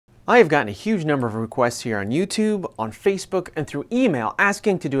I have gotten a huge number of requests here on YouTube, on Facebook, and through email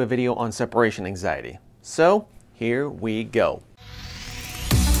asking to do a video on separation anxiety. So, here we go.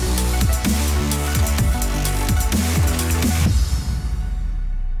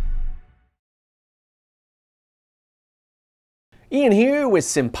 Ian here with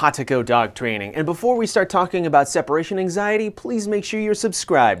Simpatico Dog Training, and before we start talking about separation anxiety, please make sure you're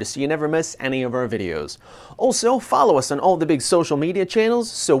subscribed so you never miss any of our videos. Also, follow us on all the big social media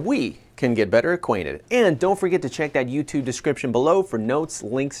channels so we can get better acquainted. And don't forget to check that YouTube description below for notes,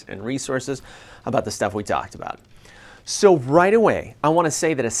 links, and resources about the stuff we talked about. So right away, I want to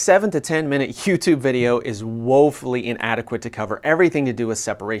say that a 7 to 10 minute YouTube video is woefully inadequate to cover everything to do with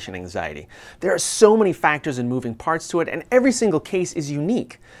separation anxiety. There are so many factors and moving parts to it, and every single case is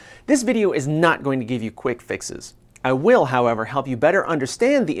unique. This video is not going to give you quick fixes. I will, however, help you better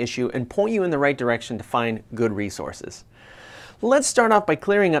understand the issue and point you in the right direction to find good resources. Let's start off by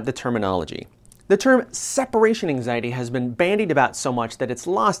clearing up the terminology. The term separation anxiety has been bandied about so much that it's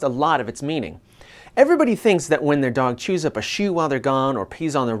lost a lot of its meaning. Everybody thinks that when their dog chews up a shoe while they're gone, or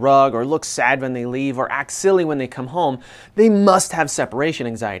pees on the rug, or looks sad when they leave, or acts silly when they come home, they must have separation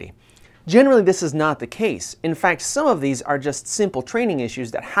anxiety. Generally, this is not the case. In fact, some of these are just simple training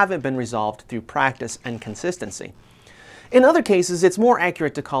issues that haven't been resolved through practice and consistency. In other cases, it's more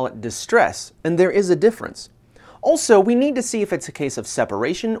accurate to call it distress, and there is a difference. Also, we need to see if it's a case of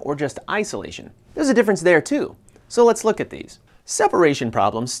separation or just isolation. There's a difference there too. So let's look at these. Separation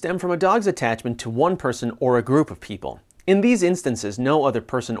problems stem from a dog's attachment to one person or a group of people. In these instances, no other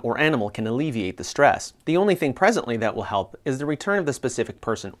person or animal can alleviate the stress. The only thing presently that will help is the return of the specific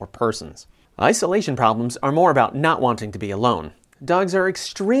person or persons. Isolation problems are more about not wanting to be alone. Dogs are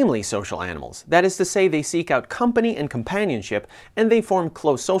extremely social animals. That is to say, they seek out company and companionship, and they form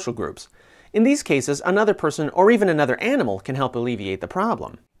close social groups. In these cases, another person or even another animal can help alleviate the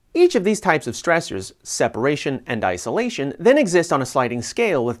problem. Each of these types of stressors, separation and isolation, then exist on a sliding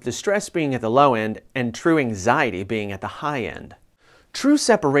scale, with distress being at the low end and true anxiety being at the high end. True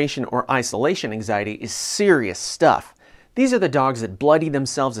separation or isolation anxiety is serious stuff. These are the dogs that bloody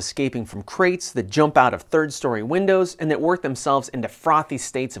themselves escaping from crates, that jump out of third-story windows, and that work themselves into frothy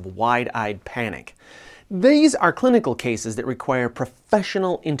states of wide-eyed panic. These are clinical cases that require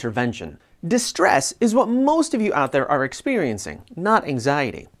professional intervention. Distress is what most of you out there are experiencing, not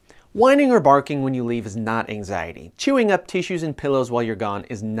anxiety. Whining or barking when you leave is not anxiety. Chewing up tissues and pillows while you're gone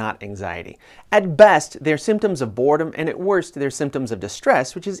is not anxiety. At best, they're symptoms of boredom, and at worst, they're symptoms of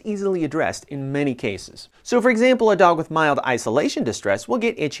distress, which is easily addressed in many cases. So for example, a dog with mild isolation distress will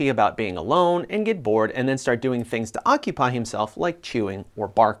get itchy about being alone and get bored and then start doing things to occupy himself, like chewing or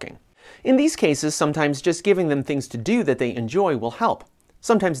barking. In these cases, sometimes just giving them things to do that they enjoy will help.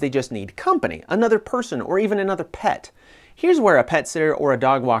 Sometimes they just need company, another person, or even another pet. Here's where a pet sitter or a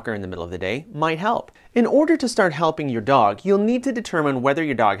dog walker in the middle of the day might help. In order to start helping your dog, you'll need to determine whether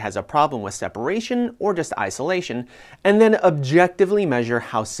your dog has a problem with separation or just isolation, and then objectively measure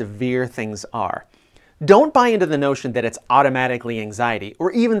how severe things are. Don't buy into the notion that it's automatically anxiety,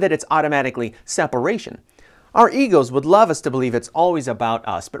 or even that it's automatically separation. Our egos would love us to believe it's always about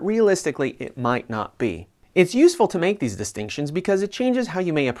us, but realistically, it might not be. It's useful to make these distinctions because it changes how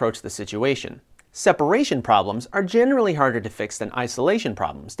you may approach the situation. Separation problems are generally harder to fix than isolation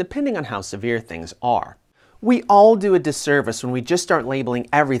problems, depending on how severe things are. We all do a disservice when we just start labeling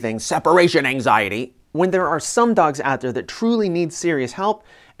everything separation anxiety, when there are some dogs out there that truly need serious help,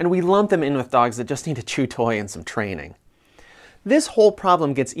 and we lump them in with dogs that just need a chew toy and some training. This whole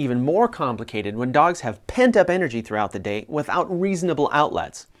problem gets even more complicated when dogs have pent-up energy throughout the day without reasonable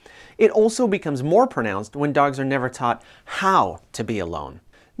outlets. It also becomes more pronounced when dogs are never taught how to be alone.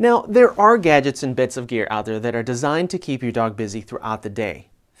 Now, there are gadgets and bits of gear out there that are designed to keep your dog busy throughout the day.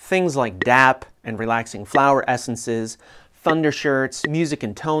 Things like DAP and relaxing flower essences, Thundershirts, music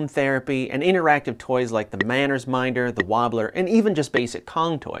and tone therapy, and interactive toys like the Manners Minder, the Wobbler, and even just basic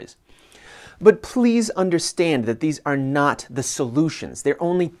Kong toys. But please understand that these are not the solutions. They're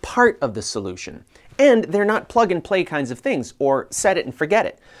only part of the solution. And they're not plug-and-play kinds of things, or set it and forget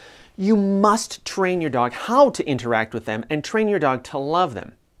it. You must train your dog how to interact with them and train your dog to love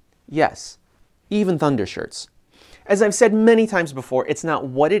them. Yes, even Thundershirts. As I've said many times before, it's not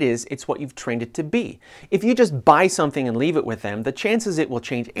what it is, it's what you've trained it to be. If you just buy something and leave it with them, the chances it will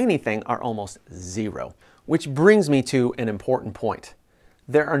change anything are almost zero. Which brings me to an important point.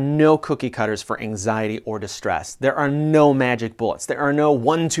 There are no cookie cutters for anxiety or distress. There are no magic bullets. There are no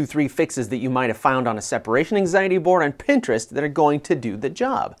 1, 2, 3 fixes that you might have found on a separation anxiety board on Pinterest that are going to do the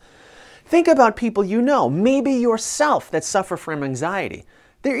job. Think about people you know, maybe yourself, that suffer from anxiety.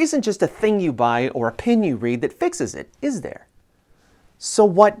 There isn't just a thing you buy or a pin you read that fixes it, is there? So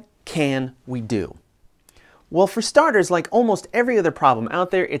what can we do? Well, for starters, like almost every other problem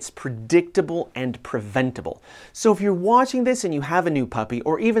out there, it's predictable and preventable. So if you're watching this and you have a new puppy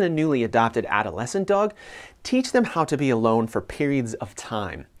or even a newly adopted adolescent dog, teach them how to be alone for periods of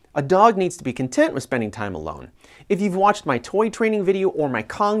time. A dog needs to be content with spending time alone. If you've watched my toy training video or my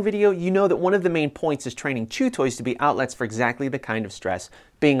Kong video, you know that one of the main points is training chew toys to be outlets for exactly the kind of stress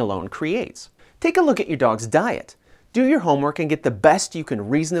being alone creates. Take a look at your dog's diet. Do your homework and get the best you can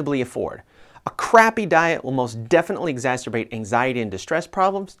reasonably afford. A crappy diet will most definitely exacerbate anxiety and distress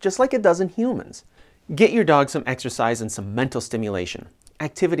problems, just like it does in humans. Get your dog some exercise and some mental stimulation.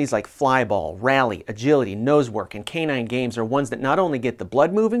 Activities like flyball, rally, agility, nose work, and canine games are ones that not only get the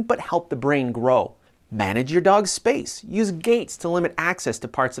blood moving, but help the brain grow. Manage your dog's space. Use gates to limit access to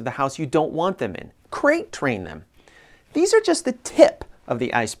parts of the house you don't want them in. Crate train them. These are just the tip of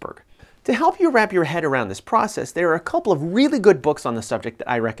the iceberg. To help you wrap your head around this process, there are a couple of really good books on the subject that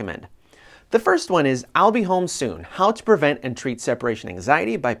I recommend. The first one is I'll Be Home Soon, How to Prevent and Treat Separation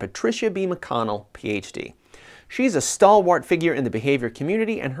Anxiety by Patricia B. McConnell, Ph.D. She's a stalwart figure in the behavior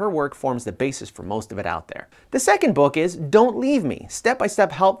community and her work forms the basis for most of it out there. The second book is Don't Leave Me,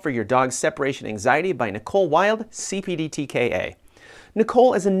 Step-by-Step Help for Your Dog's Separation Anxiety by Nicole Wilde, CPDT-KA.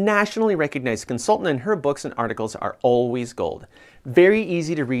 Nicole is a nationally recognized consultant and her books and articles are always gold. Very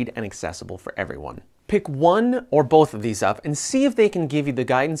easy to read and accessible for everyone. Pick one or both of these up and see if they can give you the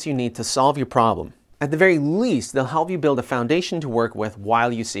guidance you need to solve your problem. At the very least, they'll help you build a foundation to work with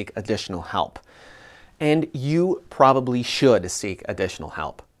while you seek additional help. And you probably should seek additional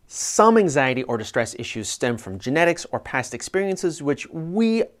help. Some anxiety or distress issues stem from genetics or past experiences which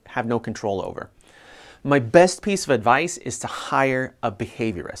we have no control over. My best piece of advice is to hire a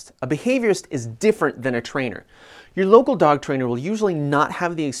behaviorist. A behaviorist is different than a trainer. Your local dog trainer will usually not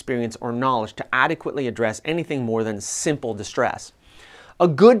have the experience or knowledge to adequately address anything more than simple distress. A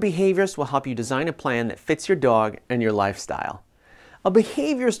good behaviorist will help you design a plan that fits your dog and your lifestyle. A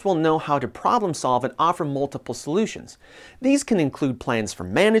behaviorist will know how to problem solve and offer multiple solutions. These can include plans for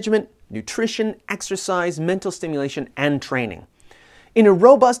management, nutrition, exercise, mental stimulation, and training. In a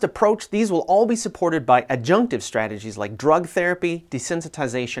robust approach, these will all be supported by adjunctive strategies like drug therapy,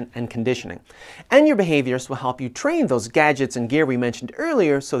 desensitization, and conditioning. And your behaviorist will help you train those gadgets and gear we mentioned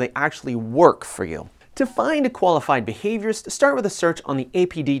earlier so they actually work for you. To find a qualified behaviorist, start with a search on the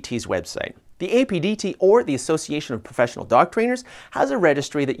APDT's website. The APDT, or the Association of Professional Dog Trainers, has a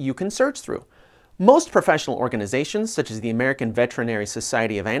registry that you can search through. Most professional organizations, such as the American Veterinary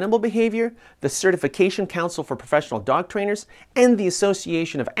Society of Animal Behavior, the Certification Council for Professional Dog Trainers, and the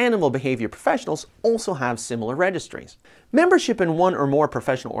Association of Animal Behavior Professionals also have similar registries. Membership in one or more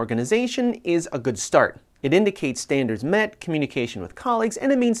professional organization is a good start. It indicates standards met, communication with colleagues,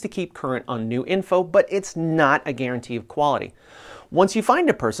 and a means to keep current on new info, but it's not a guarantee of quality. Once you find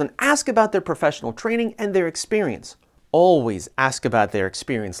a person, ask about their professional training and their experience. Always ask about their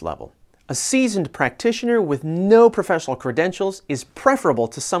experience level. A seasoned practitioner with no professional credentials is preferable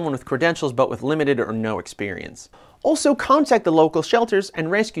to someone with credentials but with limited or no experience. Also, contact the local shelters and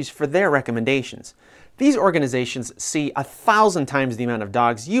rescues for their recommendations. These organizations see 1,000 times the amount of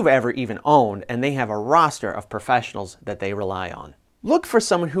dogs you've ever even owned, and they have a roster of professionals that they rely on. Look for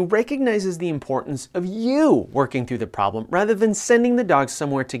someone who recognizes the importance of you working through the problem rather than sending the dog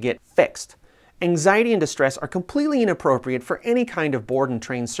somewhere to get fixed. Anxiety and distress are completely inappropriate for any kind of board and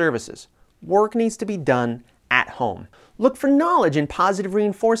trained services. Work needs to be done at home. Look for knowledge in positive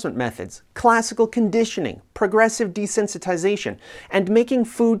reinforcement methods, classical conditioning, progressive desensitization, and making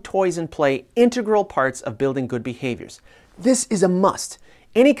food, toys, and play integral parts of building good behaviors. This is a must.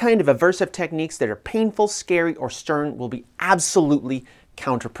 Any kind of aversive techniques that are painful, scary, or stern will be absolutely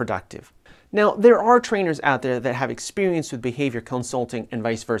counterproductive. Now, there are trainers out there that have experience with behavior consulting and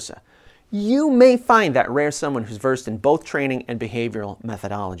vice versa. You may find that rare someone who's versed in both training and behavioral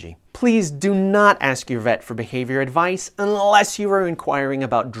methodology. Please do not ask your vet for behavior advice unless you are inquiring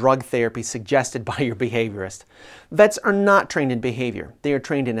about drug therapy suggested by your behaviorist. Vets are not trained in behavior. They are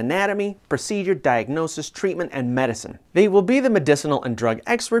trained in anatomy, procedure, diagnosis, treatment, and medicine. They will be the medicinal and drug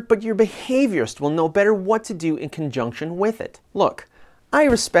expert, but your behaviorist will know better what to do in conjunction with it. Look, I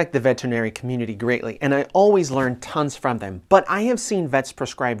respect the veterinary community greatly, and I always learn tons from them, but I have seen vets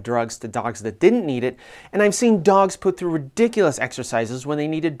prescribe drugs to dogs that didn't need it, and I've seen dogs put through ridiculous exercises when they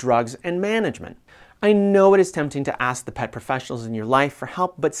needed drugs and management. I know it is tempting to ask the pet professionals in your life for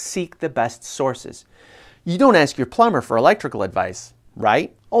help, but seek the best sources. You don't ask your plumber for electrical advice,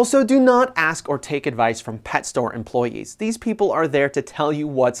 right? Also, do not ask or take advice from pet store employees. These people are there to tell you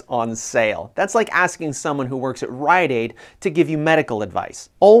what's on sale. That's like asking someone who works at Rite Aid to give you medical advice.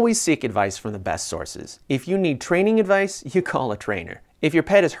 Always seek advice from the best sources. If you need training advice, you call a trainer. If your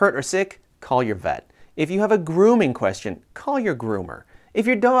pet is hurt or sick, call your vet. If you have a grooming question, call your groomer. If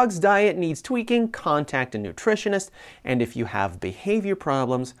your dog's diet needs tweaking, contact a nutritionist. And if you have behavior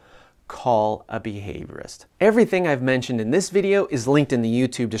problems, call a behaviorist. Everything I've mentioned in this video is linked in the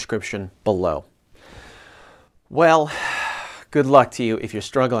YouTube description below. Well, good luck to you if you're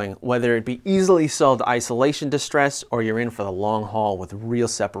struggling, whether it be easily solved isolation distress or you're in for the long haul with real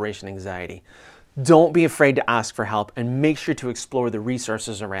separation anxiety. Don't be afraid to ask for help and make sure to explore the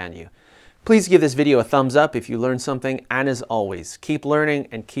resources around you. Please give this video a thumbs up if you learned something, and as always, keep learning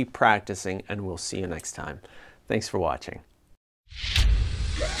and keep practicing, and we'll see you next time. Thanks for watching.